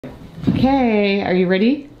Okay, are you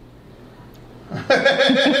ready? It's my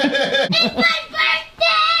birthday!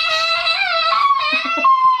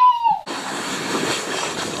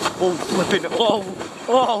 Oh, flipping.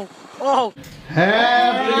 Oh.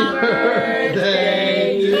 Happy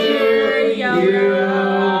birthday to you.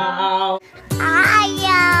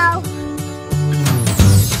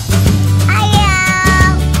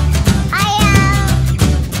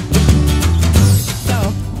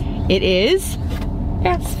 It is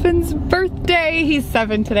Aspen's birthday. He's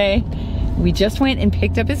 7 today. We just went and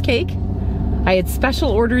picked up his cake. I had special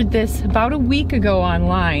ordered this about a week ago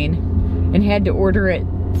online and had to order it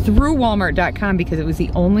through Walmart.com because it was the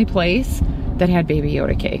only place that had Baby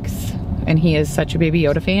Yoda cakes. And he is such a Baby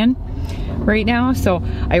Yoda fan right now. So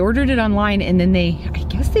I ordered it online and then I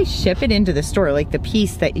guess they ship it into the store, like the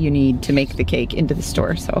piece that you need to make the cake into the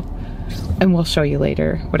store. So. And we'll show you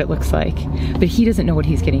later what it looks like. But he doesn't know what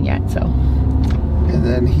he's getting yet, so. And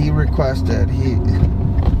then he requested,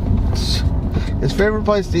 his favorite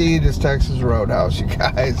place to eat is Texas Roadhouse, you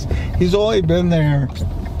guys. He's only been there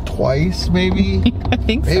twice, maybe. I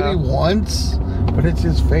think so. Maybe once, but it's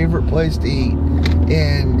his favorite place to eat.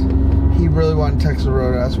 And he really wanted Texas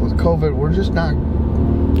Roadhouse. With COVID, we're just not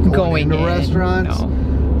going to restaurants. No.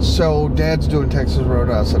 So Dad's doing Texas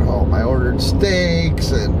Roadhouse at home. I ordered steaks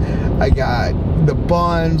and I got the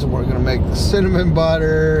buns and we're gonna make the cinnamon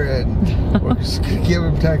butter and we're just gonna give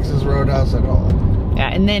him Texas Roadhouse at home. Yeah,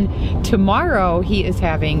 and then tomorrow he is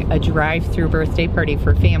having a drive-through birthday party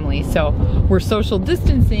for family. So we're social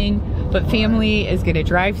distancing, but family is gonna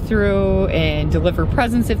drive through and deliver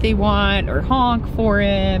presents if they want or honk for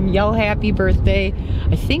him, yell happy birthday.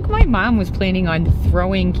 I think my mom was planning on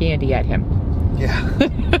throwing candy at him. Yeah.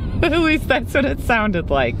 At least that's what it sounded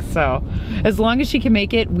like. So as long as she can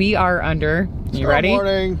make it, we are under, you ready?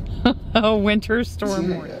 Morning. A winter storm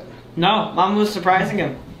warning. No, Mom was surprising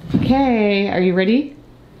him. Okay, are you ready?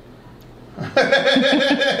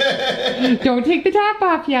 Don't take the top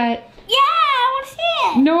off yet. Yeah, I want to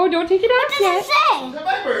see it. No, don't take it off What yet. does it say? It's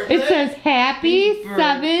my birthday. It says happy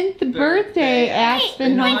 7th birthday,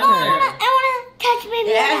 Aspen Wait, Hunter. I want to touch Baby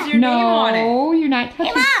It has Yoda. your name on it. No, you're not touching.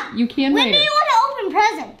 Hey, Mom. You can When later. do you want to open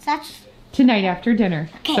presents? That's Tonight after dinner,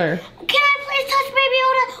 okay. sir. Can I please touch Baby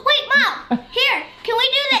Yoda? Wait, Mom. Here, can we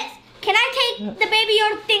do this? Can I take the Baby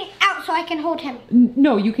Yoda thing out so I can hold him?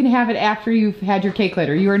 No, you can have it after you've had your cake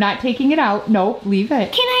later. You are not taking it out. No, leave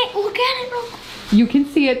it. Can I look at it real quick? You can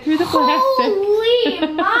see it through the plastic.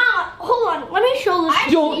 Holy Mom. Hold on, let me show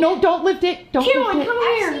this. Don't lift it. Don't Tearlyn, lift it.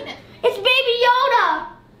 come here. It's Baby Yoda.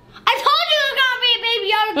 I told you it was gonna be a Baby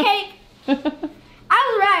Yoda cake. I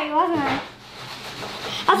was right, wasn't I?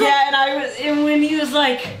 And when he was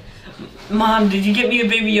like, Mom, did you get me a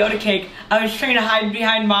Baby Yoda cake? I was trying to hide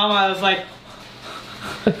behind Mom. I was like,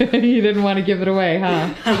 You didn't want to give it away,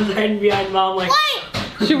 huh? I was hiding behind Mom like.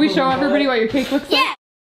 Wait. Should we show everybody what your cake looks like? Yeah.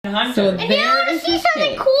 So And you there want to is see your something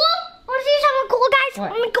cake. cool? Want to see something cool, guys?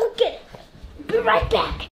 What? Let me go get it. Be right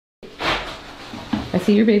back. I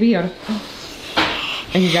see your Baby Yoda.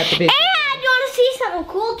 And you got the baby. And you want to see something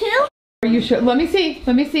cool too? Are you sure? Let me see.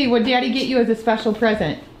 Let me see what Daddy get you as a special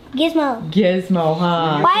present. Gizmo. Gizmo,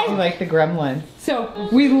 huh? Why? You like the gremlins. So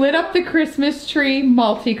we lit up the Christmas tree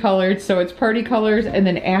multicolored, so it's party colors, and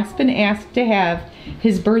then Aspen asked to have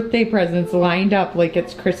his birthday presents lined up like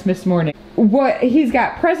it's Christmas morning. He's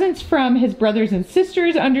got presents from his brothers and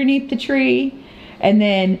sisters underneath the tree, and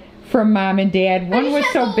then from Mom and Dad. One was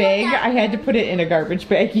so big I had to put it in a garbage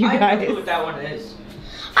bag, you I guys. know what that one is.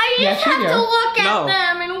 I Yes, just you have do. to look at No.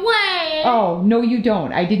 them and wait. Oh, no you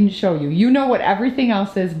don't. I didn't show you. You know what everything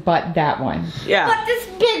else is but that one. Yeah. But this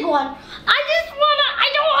big one. I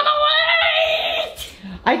don't wanna wait.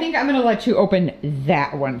 I think I'm gonna let you open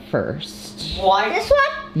that one first. Why? This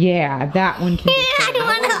one? Yeah, that one can be I don't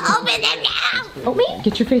wanna open them now. Oh,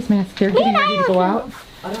 get your face mask. They're getting ready to go out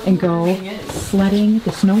and go sledding.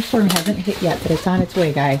 The snowstorm hasn't hit yet, but it's on its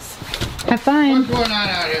way, guys. Have fun. What's going on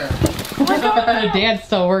out here? Dad's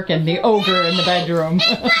still working. The ogre in the bedroom.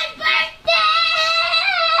 It's my birthday!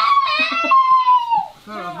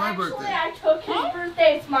 Oh, my birthday. I took his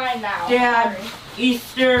birthday. It's mine now. Dad,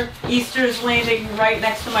 Easter's landing right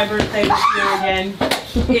next to my birthday this year again.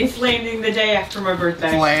 It's landing the day after my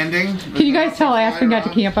birthday. Landing. Can you guys tell Aspen got to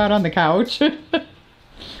camp out on the couch?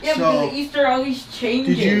 Yeah, So, because Easter always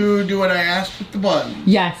changes. Did you do what I asked with the buns?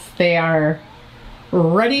 Yes, they are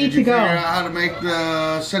ready Did to you go. figure out how to make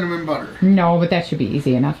the cinnamon butter? No, but that should be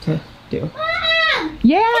easy enough to do. Mom!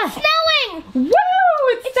 Yeah! It's snowing! Woo!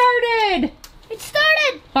 It started! It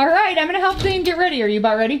started! All right, I'm gonna help Zane get ready. Are you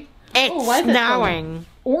about ready? It's Oh, why is it so snowing.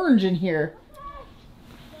 orange in here?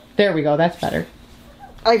 There we go, that's better.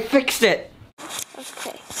 I fixed it.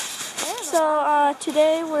 Okay. So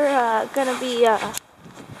today we're gonna be Going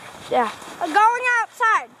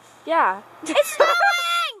outside. yeah. It's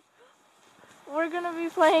snowing! We're gonna be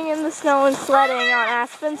playing in the snow and sledding on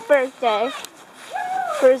Aspen's birthday.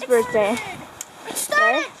 For his birthday.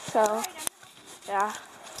 Okay, so yeah.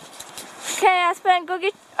 Okay, Aspen, go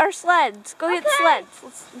get our sleds. Go get the sleds.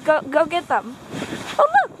 Let's go get them. Oh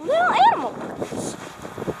look, little animals.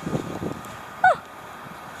 Oh,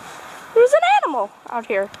 there's an animal out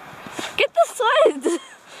here. Get the sleds.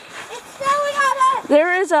 It's snowing outside.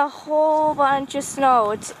 There is a whole bunch of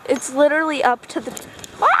snow. It's literally up to the.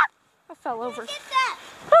 Ah! I fell over. Get that.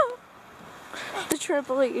 Oh, the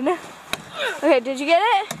trampoline. Okay, did you get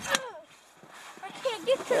it? I can't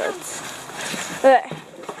get to them.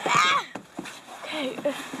 Okay.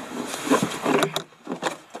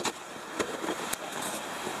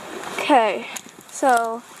 Okay,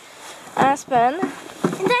 so Aspen. And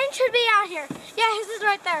Zane should be out here. Yeah, his is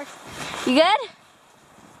right there. You good?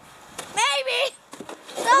 Maybe.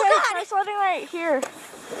 Okay, try sledding right here.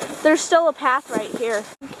 There's still a path right here.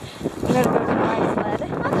 I'm gonna go to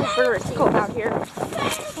my sled. It's cold out here.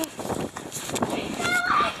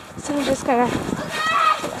 So I'm just gonna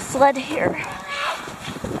sled here.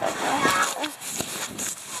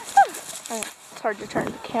 It's hard to turn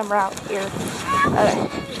the camera out here. Okay.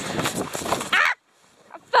 Ah!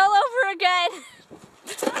 I fell over again.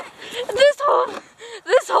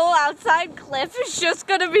 This whole outside cliff is just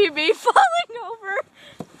gonna be me falling over.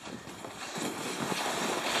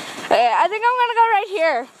 Okay, I think I'm gonna go right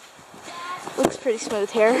here. Looks pretty smooth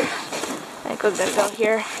here. I think I'm gonna go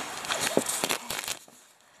here.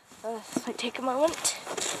 This might take a moment.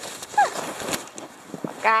 Oh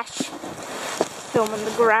my gosh. Filming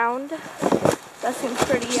the ground. That seems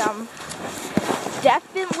pretty,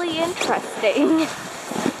 definitely interesting.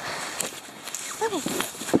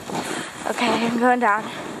 Okay, I'm going down.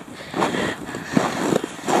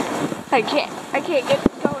 I can't get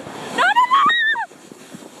going. No!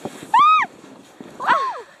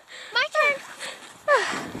 Ah! My turn.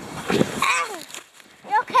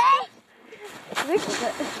 You okay?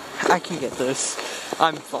 I can get this.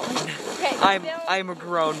 I'm fine. Okay, I'm a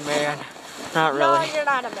grown man. Not really. No, you're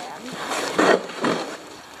not a man.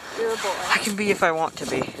 You're a boy. I can be if I want to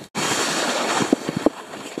be.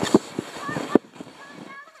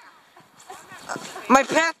 My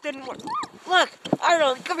path didn't work. Look, I don't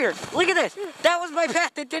know. Come here. Look at this. That was my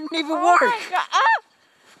path. It didn't even work. My God. Ah!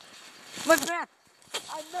 My path.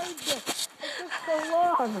 I made this. It took so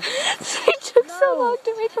long. It took so long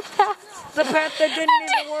to make a path. The path that didn't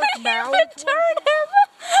even work now. It's turn him.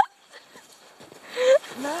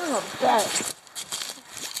 No, that.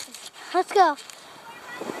 Let's go.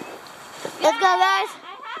 Let's go, guys.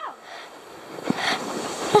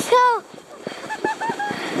 Let's go.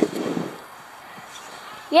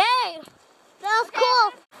 Yay! That was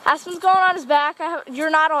cool. Aspen's going on his back. You're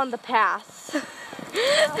not on the path.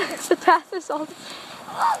 The path is on.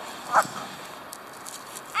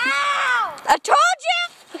 Ow! I told you!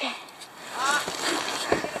 Okay.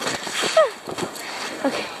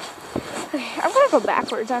 Okay. Okay, I'm gonna go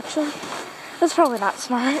backwards actually. That's probably not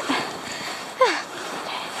smart.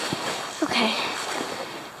 Okay.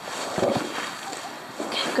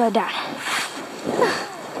 Okay, go down.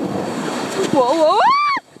 Whoa, whoa, whoa!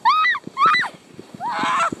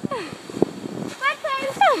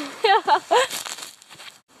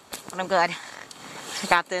 I'm good. I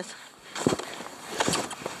got this.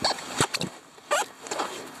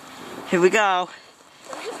 Here we go.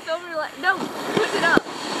 Just film your leg. No, put it up.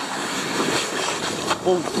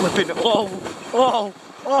 Oh, flipping. Oh, oh,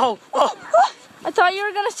 oh, oh. I thought you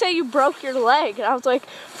were gonna say you broke your leg, and I was like,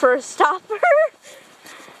 for a stopper?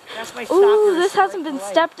 That's my stopper. Ooh, this hasn't been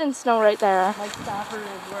stepped in snow right there. My stopper is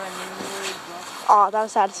where I knew. Oh, that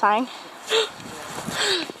was satisfying.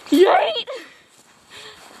 Yay!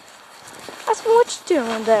 That's what you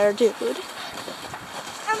doing there, dude.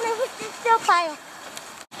 I'm gonna hit this snow pile.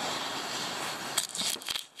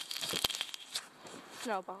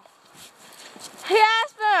 Snowball. Hey,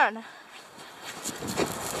 Aspen!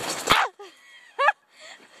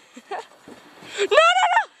 No!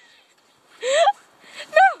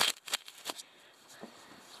 No!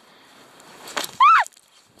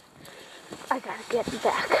 I gotta get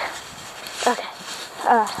back. Okay.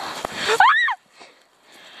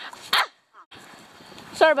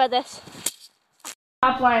 Sorry about this.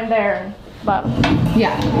 Top line there, but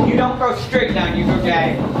Yeah. You don't go straight down, you go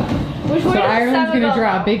diagonal. which So way does Ireland's seven gonna go?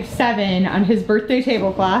 draw a big 7 on his birthday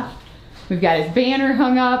tablecloth. We've got his banner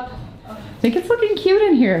hung up. I think it's looking cute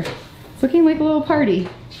in here. It's looking like a little party.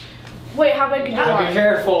 Wait, how big could you Be want?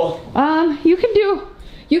 careful.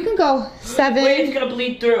 You can go 7. Wait, it's gonna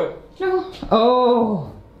bleed through. No.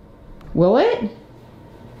 Oh. Will it?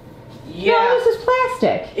 Yeah. No, this is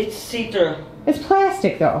plastic. It's see-through. It's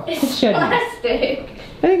plastic though. It's it shouldn't. plastic.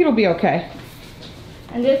 I think it'll be okay.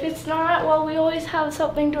 And if it's not, well, we always have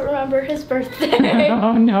something to remember his birthday.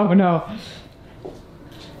 Oh, no.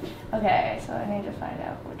 Okay, so I need to find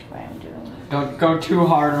out which way I'm doing. Don't go too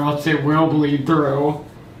hard or else it will bleed through.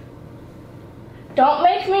 Don't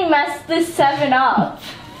make me mess this 7 up.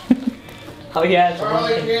 Oh yeah, it's a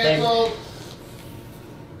Charlie one thing. canceled.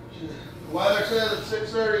 Weather says at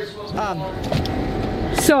 6:30 it's supposed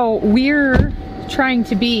to be So we're trying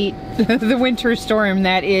to beat the winter storm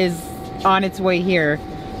that is on its way here.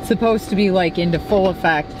 Supposed to be like into full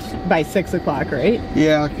effect by 6 o'clock, right?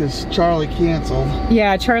 Yeah, because Charlie canceled.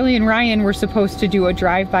 Yeah, Charlie and Ryan were supposed to do a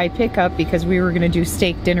drive-by pickup because we were gonna do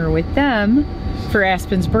steak dinner with them for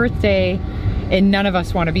Aspen's birthday, and none of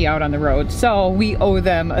us want to be out on the road, so we owe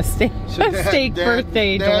them a steak, birthday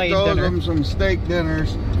delayed Dad owes dinner. them some steak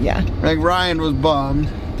dinners. Yeah. Like Ryan was bummed.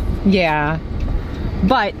 Yeah,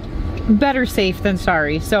 but better safe than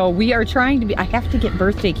sorry. So we are trying to be, I have to get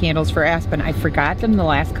birthday candles for Aspen. I forgot them the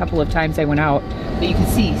last couple of times I went out. But you can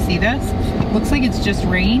see this? Looks like it's just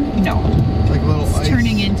rain. No, Like little it's ice.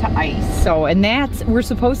 turning into ice. So, and that's, we're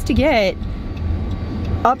supposed to get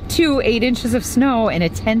up to 8 inches of snow and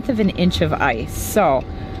 1/10 of an inch of ice. So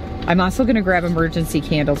I'm also gonna grab emergency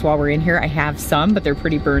candles while we're in here. I have some, but they're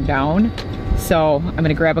pretty burned down. So I'm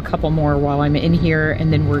gonna grab a couple more while I'm in here,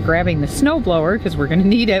 and then we're grabbing the snow blower because we're gonna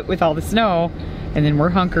need it with all the snow, and then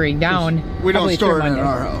we're hunkering down. We don't probably through store it in Monday.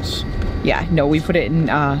 our house. Yeah, no, we put it in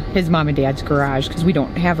his mom and dad's garage because we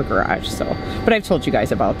don't have a garage. So, but I've told you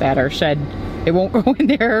guys about that. Our shed, it won't go in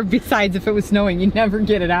there. Besides, if it was snowing, you'd never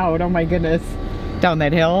get it out. Oh my goodness, down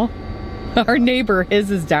that hill. Our neighbor, his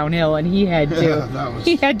is downhill, and he had to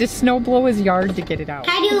he had to snow blow his yard to get it out.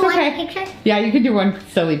 Can I do It's one okay. picture? Yeah, you can do one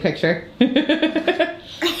silly picture. Let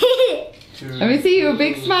me see you, a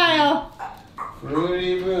big smile.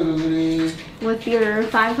 Rudy, Rudy. With your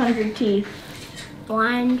 500 teeth.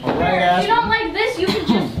 One. If you don't like this, you can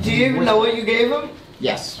just... Do you even know what you gave him?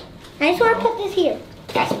 Yes. I just want to put this here.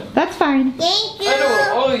 That's fine. Thank you. I know what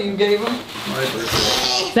all you gave him.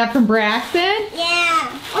 Is that from Braxen? Yeah.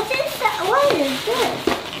 What's this? What is this?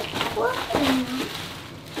 What?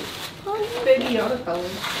 Baby Yoda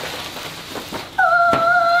colors.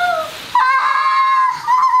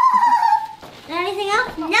 Anything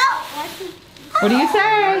else? No. What do you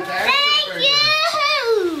say? Thank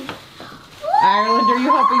you. Ireland, are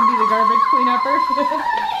you helping be the garbage cleanupper?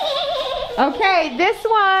 Okay, this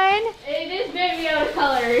one. It is Baby Yoda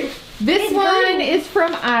colors. This one is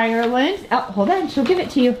from Ireland. Oh, hold on, she'll give it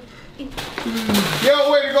to you.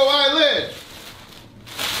 Yo, way to go, eyelid.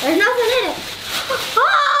 There's nothing in it.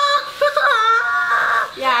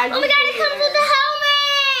 Yeah, Oh my god, it comes with a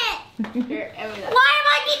helmet. Here, give me that. Why am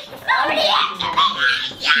I getting so many extra?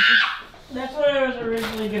 That's what I was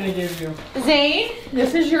originally gonna give you. Zane,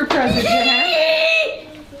 this is your present, Jenna.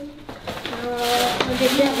 I'll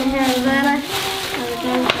get that in Havana.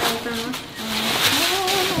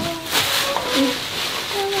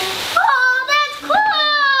 Oh, that's cool!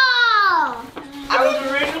 I was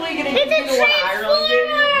originally gonna give you the one Ireland gave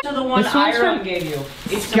you. To the one This one's Ireland from gave you.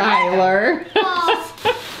 It's the Skylur. Oh.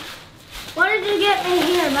 What did you get me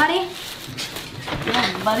here, buddy?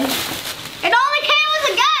 Yeah, buddy. It only came with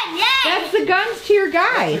a gun, yay! That's the guns to your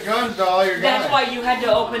guys. The guns to all your guys. That's why you had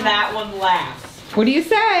to open that one last. What do you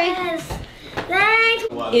say? Yes. Thanks.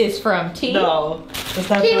 Is from T. No. But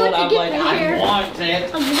that's See, what what you I'm get like, me I here? want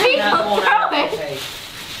it. Please That don't one throw I'll it. take.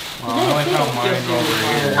 Oh, I like how mine go over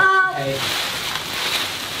here. Okay.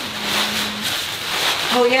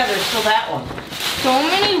 Oh yeah, there's still that one. So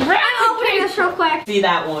many I'm opening this real quick. See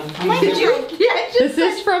that one. Did you? This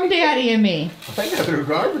is from Daddy and me. I think I threw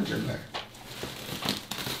garbage in there.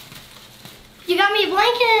 You got me a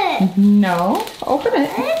blanket. No. Open it.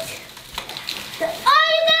 What? Oh,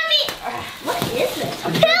 you got me. What is this? A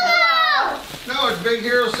pillow. No, it's Big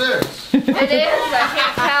Hero 6. It is, I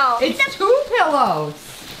can't tell. It's 2 pillows.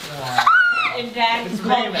 And Dad's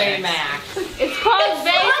called Baymax. It's called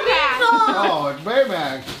Baymax. Oh, it's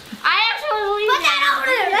Baymax. I actually believe Put that over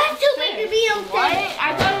there. That's too big to be on What? thing. I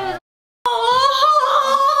thought it was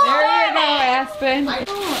There you go, Aspen.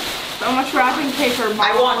 so much wrapping paper.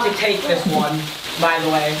 I want to take this one, by the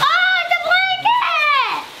way. Oh, it's a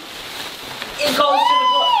blanket. It goes to the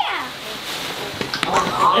book. Yeah.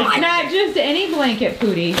 It's not just any blanket,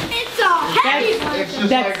 Pootie. It's a heavy That's, It's just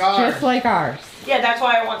that's like ours. just like ours. Yeah, that's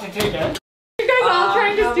why I want to take it. You guys all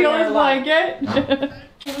trying to no, steal we his are allowed. blanket?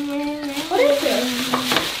 What is this?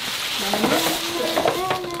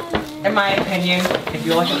 In my opinion, if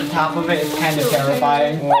you look at the top of it, it's kind of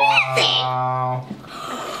terrifying. Wow.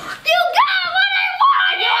 You got what I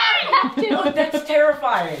wanted! Look, that's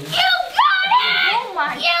terrifying. You got it! Oh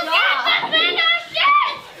my God! You got the finish!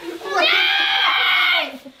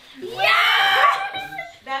 Yes! Yes!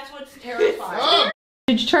 That's what's terrifying.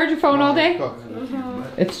 Did you charge your phone all day?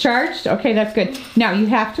 It's charged? Okay, that's good. Now you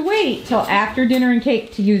have to wait till after dinner and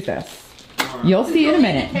cake to use this. You'll see in a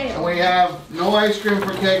minute. And we have no ice cream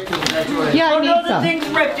for cake because that's what. Yeah, I Oh need no, the some. thing's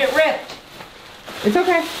ripped. It ripped. It's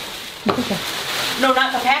okay. It's okay. No,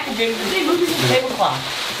 not the packaging. The tablecloth.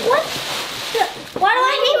 What? Why do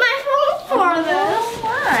I need my phone for this?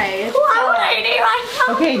 Why would I need my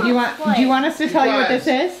phone? Okay, do you want us to tell you what this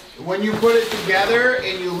is? When you put it together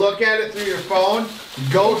and you look at it through your phone,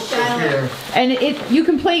 ghosts appear. And you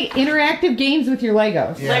can play interactive games with your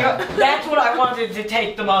Legos. Yeah. Lego, that's what I wanted to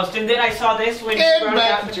take the most. And then I saw this when you brought it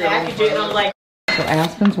out the packaging, and I'm like. So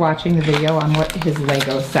Aspen's watching the video on what his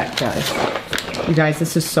Lego set does. You guys,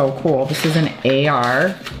 this is so cool. This is an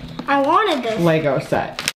AR I wanted this. Lego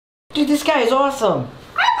set. Dude, this guy is awesome.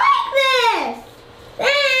 I like this!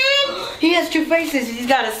 Thanks! He has two faces. He's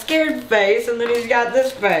got a scared face, and then he's got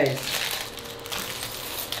this face.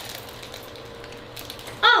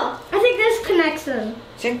 Oh, I think this connects them.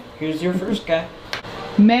 See, here's your first guy.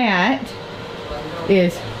 Matt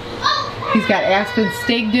he's got Aspen's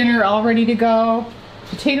steak dinner all ready to go.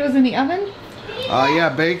 Potatoes in the oven. Yeah,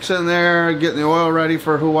 bake's in there, getting the oil ready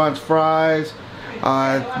for who wants fries.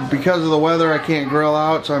 Because of the weather, I can't grill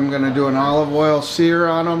out, so I'm going to do an olive oil sear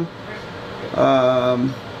on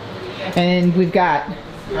them. And we've got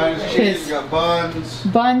Cheese, got buns.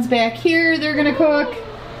 buns back here they're gonna cook.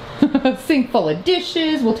 Sink full of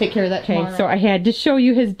dishes. We'll take care of that tomorrow. So I had to show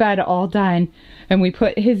you his bed all done. And we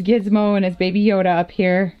put his Gizmo and his baby Yoda up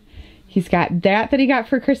here. He's got that he got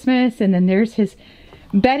for Christmas. And then there's his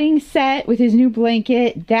bedding set with his new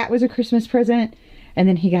blanket. That was a Christmas present. And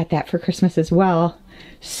then he got that for Christmas as well.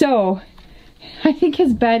 So I think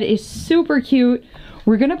his bed is super cute.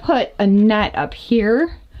 We're gonna put a net up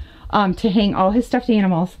here to hang all his stuffed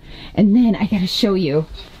animals. And then I gotta show you,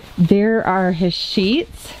 there are his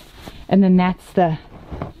sheets. And then that's the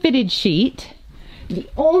fitted sheet. The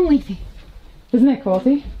only thing, isn't that cool,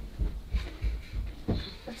 see?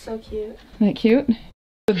 That's so cute. Isn't that cute?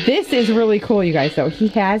 So this is really cool, you guys, though. He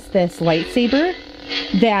has this lightsaber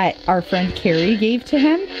that our friend Carrie gave to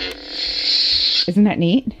him. Isn't that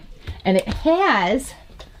neat? And it has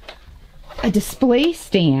a display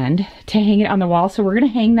stand to hang it on the wall. So we're gonna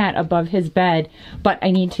hang that above his bed, but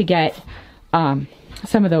I need to get some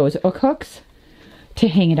of those hook hooks to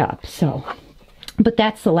hang it up. So, but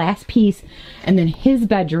that's the last piece. And then his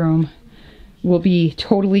bedroom will be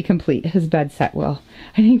totally complete. His bed set will.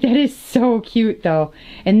 I think that is so cute though.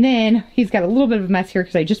 And then he's got a little bit of a mess here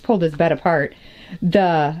because I just pulled his bed apart.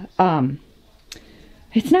 The,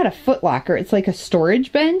 it's not a foot locker. It's like a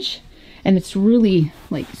storage bench. And it's really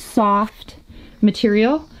like soft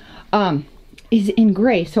material. Is in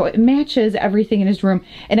gray, so it matches everything in his room.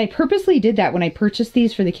 And I purposely did that when I purchased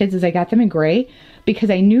these for the kids, is I got them in gray because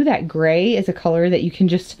I knew that gray is a color that you can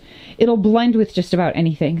just, it'll blend with just about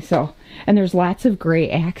anything. So, and there's lots of gray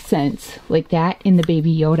accents like that in the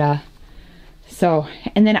baby Yoda. So,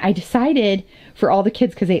 and then I decided for all the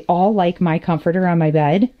kids, because they all like my comforter on my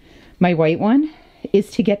bed, my white one, is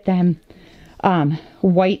to get them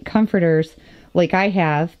white comforters like I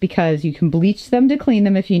have, because you can bleach them to clean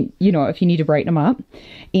them if you need to brighten them up.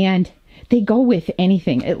 And they go with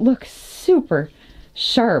anything. It looks super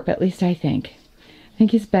sharp, at least I think. I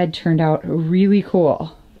think his bed turned out really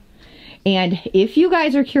cool. And if you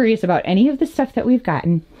guys are curious about any of the stuff that we've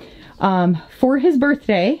gotten, for his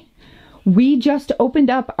birthday, we just opened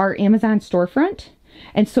up our Amazon storefront.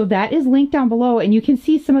 And so that is linked down below, and you can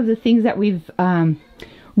see some of the things that we've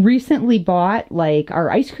recently bought, like our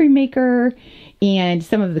ice cream maker and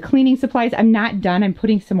some of the cleaning supplies. I'm not done. I'm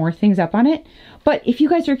putting some more things up on it. But if you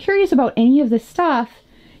guys are curious about any of this stuff,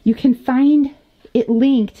 you can find it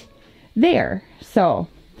linked there. So,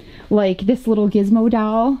 like this little Gizmo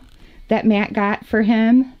doll that Matt got for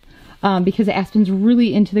him, because Aspen's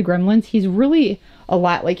really into the Gremlins. He's really a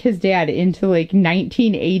lot like his dad, into like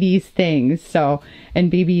 1980s things. So, and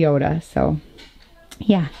Baby Yoda. So,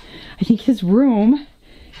 yeah, I think his room,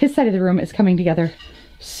 his side of the room is coming together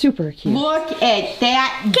super cute. Look at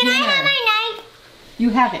that dinner. Can I have my knife? You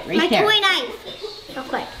have it right there. My toy knife. Real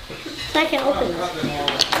quick. So I can open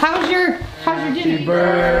it. How's your dinner? Happy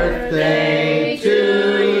birthday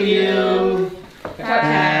to you.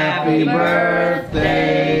 Happy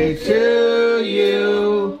birthday to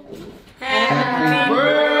you. Happy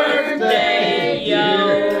birthday,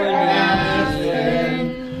 Yoda.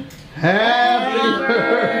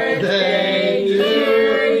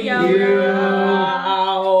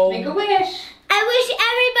 Wow. Make a wish. I wish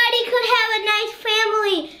everybody could have a nice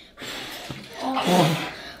family.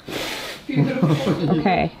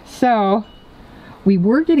 Okay, so we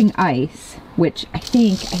were getting ice, which I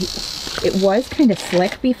think it was kind of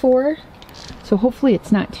slick before. So hopefully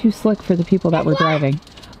it's not too slick for the people that were driving.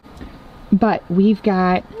 But we've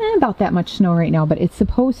got about that much snow right now, but it's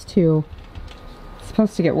supposed to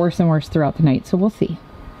get worse and worse throughout the night. So we'll see.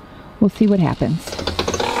 We'll see what happens.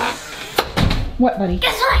 What, buddy?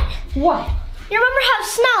 Guess what? What? You remember how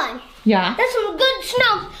it's snowing? Yeah. That's some good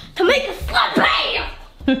snow to make a sled. Bam!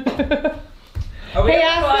 Are we Hey,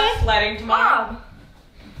 going to go out Aspen? sledding tomorrow?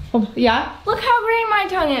 Oh, yeah? Look how green my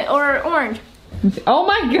tongue is, or orange. Oh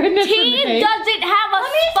my goodness. He doesn't have a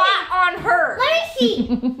spot on her. Let me see.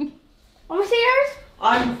 Want me to see yours?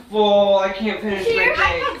 I'm full. I can't finish my I cake.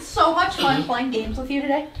 had so much fun playing games with you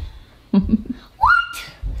today. What?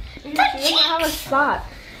 She doesn't have a spot.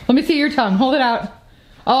 Let me see your tongue. Hold it out.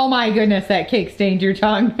 Oh my goodness, that cake stained your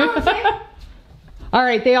tongue. All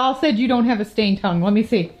right, they all said you don't have a stained tongue. Let me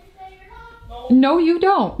see. No, you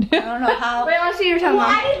don't. I don't know how. Wait, I want to see your tongue. Well,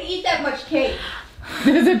 Mom. I didn't eat that much cake.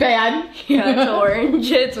 Is it bad? Yeah, it's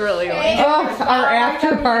orange. It's really orange. Oh, our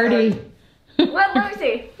after party. Let me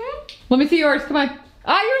see. Let me see yours. Come on.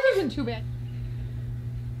 Ah, yours isn't too bad.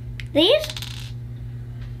 These?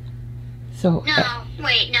 So,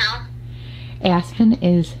 Wait, no. Aspen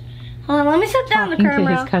is Hold on, let me sit down the talking to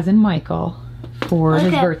camera. his cousin Michael for his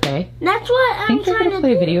Okay. birthday. That's what I I'm think they're trying going to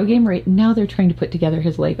to play a do. video game right now. They're trying to put together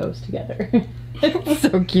his Legos together. It's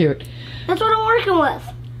so cute. That's what I'm working with.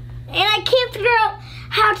 And I can't figure out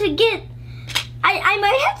how to get... I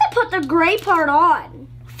might have to put the gray part on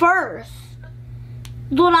first.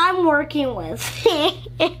 What I'm working with.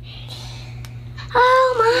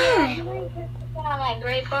 Oh my. My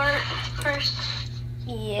gray part first.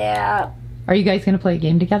 Yeah. Are you guys going to play a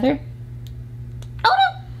game together? Oh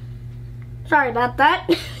no. Sorry about that.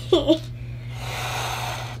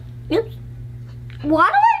 Oops. Why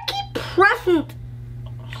do I keep pressing?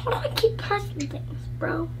 Why do I keep pressing things,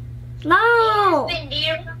 bro? No. Do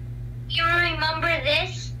you remember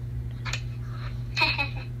this?